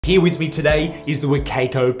Here with me today is the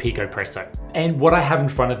Wacaco Picopresso. And what I have in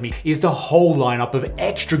front of me is the whole lineup of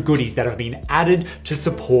extra goodies that have been added to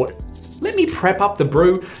support. Let me prep up the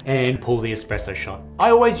brew and pull the espresso shot.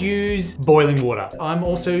 I always use boiling water. I'm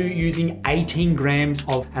also using 18 grams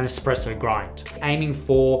of an espresso grind, aiming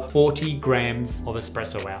for 40 grams of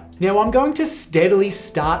espresso out. Now I'm going to steadily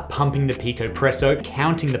start pumping the Picopresso,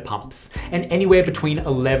 counting the pumps, and anywhere between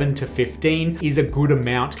 11 to 15 is a good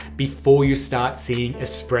amount before you start seeing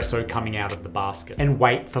espresso coming out of the basket, and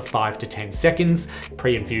wait for 5 to 10 seconds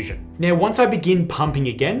pre-infusion. Now once I begin pumping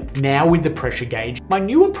again, now with the pressure gauge, my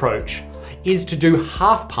new approach is to do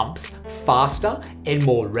half pumps faster and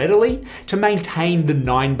more readily to maintain the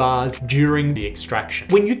 9 bars during the extraction.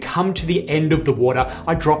 When you come to the end of the water,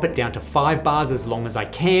 I drop it down to 5 bars as long as I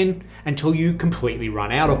can until you completely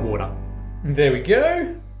run out of water. There we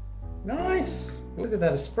go. Nice. Look at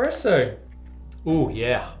that espresso. Oh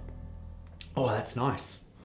yeah. Oh, that's nice.